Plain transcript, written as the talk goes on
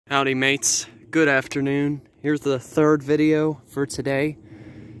Howdy mates, good afternoon. Here's the third video for today.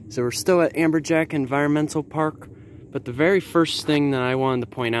 So we're still at Amberjack Environmental Park, but the very first thing that I wanted to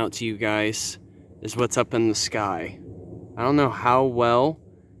point out to you guys is what's up in the sky. I don't know how well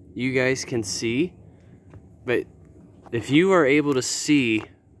you guys can see, but if you are able to see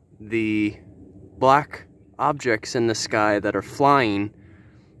the black objects in the sky that are flying,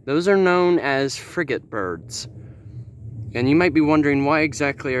 those are known as frigatebirds. And you might be wondering, why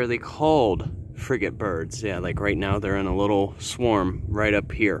exactly are they called frigatebirds? Yeah, like right now they're in a little swarm right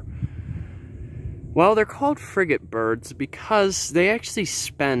up here. Well, they're called frigatebirds because they actually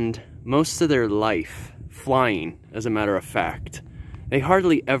spend most of their life flying, as a matter of fact. They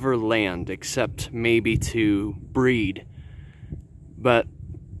hardly ever land, except maybe to breed. But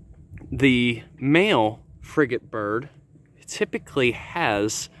the male frigatebird typically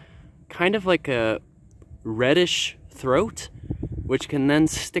has kind of like a reddish throat, which can then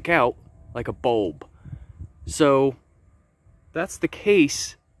stick out like a bulb. So that's the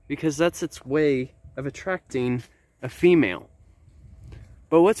case because that's its way of attracting a female.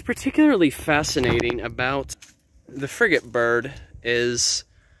 But what's particularly fascinating about the frigatebird is,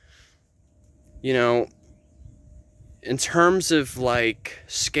 you know, in terms of like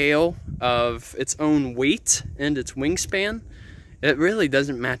scale of its own weight and its wingspan, it really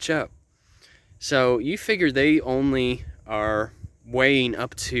doesn't match up. So you figure they only are weighing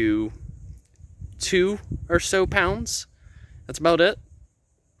up to 2 or so pounds. That's about it.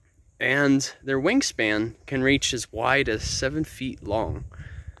 And their wingspan can reach as wide as 7 feet long.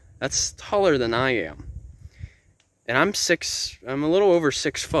 That's taller than I am. And I'm a little over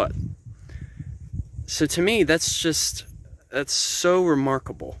 6 foot. So to me, that's so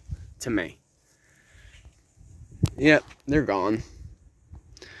remarkable to me. Yep, they're gone.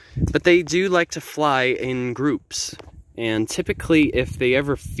 But they do like to fly in groups, and typically if they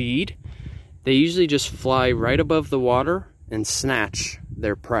ever feed, they usually just fly right above the water and snatch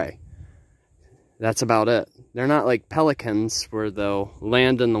their prey. That's about it. They're not like pelicans where they'll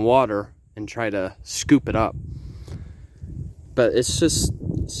land in the water and try to scoop it up. But it's just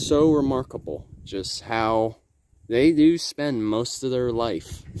so remarkable just how they do spend most of their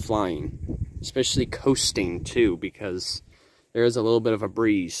life flying, especially coasting too, because there is a little bit of a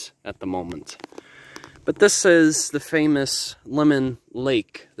breeze at the moment. But this is the famous Lemon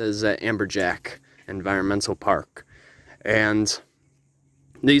Lake that is at Amberjack Environmental Park. And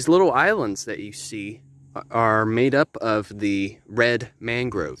these little islands that you see are made up of the red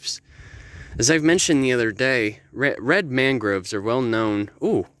mangroves. As I've mentioned the other day, red mangroves are well known.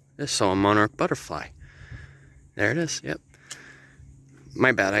 Ooh, I saw a monarch butterfly. There it is, yep.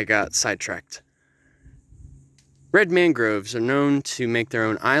 My bad, I got sidetracked. Red mangroves are known to make their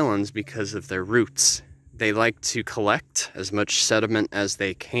own islands because of their roots. They like to collect as much sediment as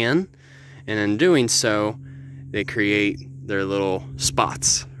they can, and in doing so, they create their little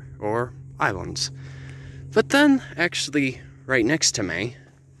spots, or islands. But then, actually, right next to me,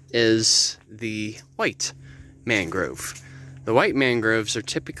 is the white mangrove. The white mangroves are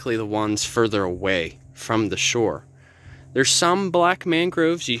typically the ones further away from the shore. There's some black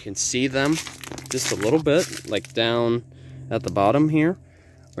mangroves, you can see them just a little bit, like down at the bottom here,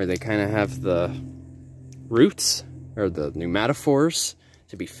 where they kind of have the roots, or the pneumatophores,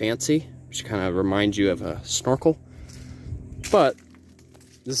 to be fancy, which kind of reminds you of a snorkel. But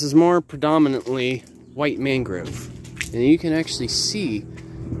this is more predominantly white mangrove, and you can actually see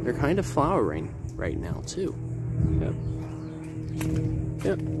they're kind of flowering right now too.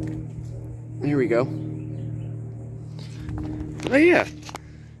 Yep. Here we go. Oh yeah.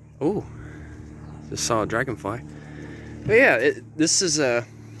 Oh, just saw a dragonfly. But yeah, this is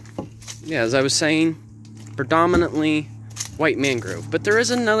as I was saying, predominantly white mangrove. But there is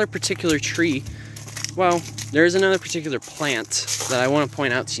another particular tree. Well, there is another particular plant that I want to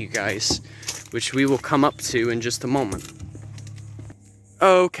point out to you guys, which we will come up to in just a moment.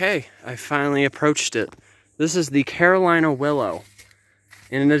 Okay, I finally approached it. This is the Carolina Willow.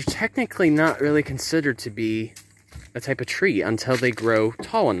 And they're technically not really considered to be a type of tree until they grow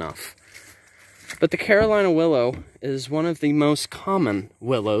tall enough. But the Carolina Willow is one of the most common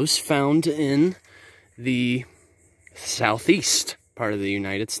willows found in the southeast part of the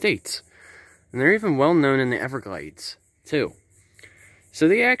United States. And they're even well known in the Everglades, too. So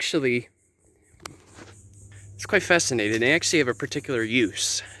they actually, it's quite fascinating. They actually have a particular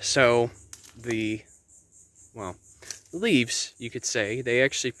use. So the leaves, you could say, they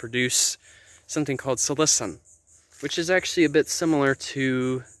actually produce something called salicin, which is actually a bit similar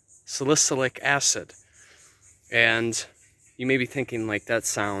to salicylic acid. And you may be thinking, like, that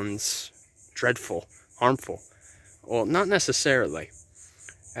sounds dreadful, harmful. Well, not necessarily.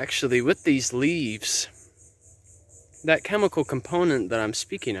 Actually, with these leaves, that chemical component that I'm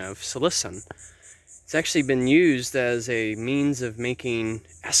speaking of, salicin, it's actually been used as a means of making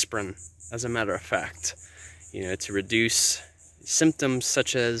aspirin, as a matter of fact. You know, to reduce symptoms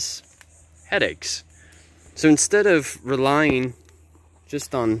such as headaches. So instead of relying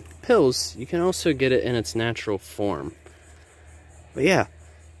just on pills, you can also get it in its natural form. But yeah,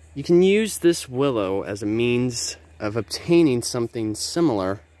 you can use this willow as a means of obtaining something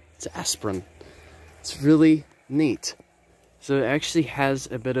similar to aspirin. It's really neat. So it actually has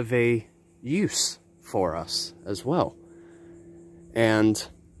a bit of a use for us as well. And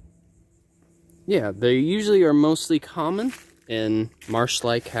yeah, they usually are mostly common in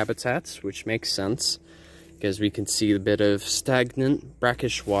marsh-like habitats, which makes sense because we can see a bit of stagnant,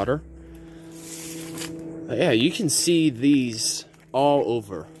 brackish water. But yeah, you can see these all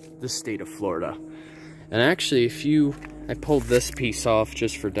over the state of Florida. And actually, I pulled this piece off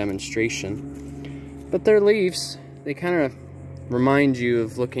just for demonstration, but their leaves, they kind of remind you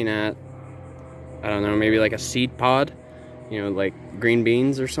of looking at, I don't know, maybe like a seed pod, you know, like green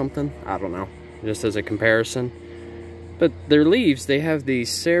beans or something. I don't know, just as a comparison. But their leaves, they have these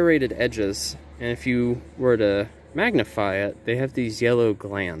serrated edges, and if you were to magnify it, they have these yellow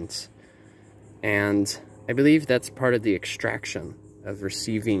glands. And I believe that's part of the extraction of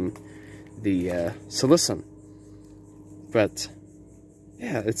receiving the salicin. But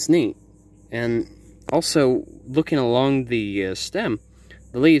yeah, it's neat. And also, looking along the stem,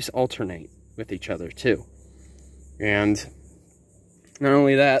 the leaves alternate with each other too. And not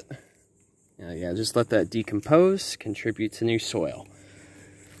only that, yeah, just let that decompose, contribute to new soil.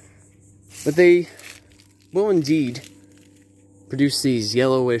 But they will indeed produce these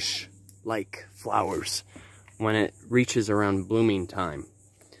yellowish-like flowers when it reaches around blooming time.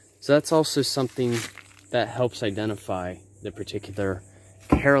 So that's also something that helps identify the particular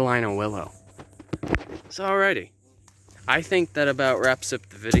Carolina willow. So alrighty, I think that about wraps up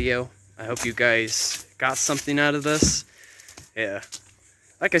the video. I hope you guys got something out of this. Yeah,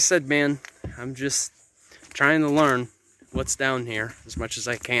 like I said, man, I'm just trying to learn what's down here as much as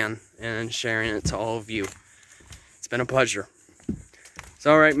I can and sharing it to all of you. It's been a pleasure.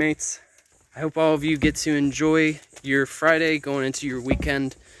 So alright, mates, I hope all of you get to enjoy your Friday going into your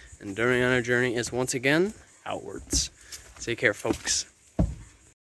weekend, and during our journey is once again outwards. Take care, folks.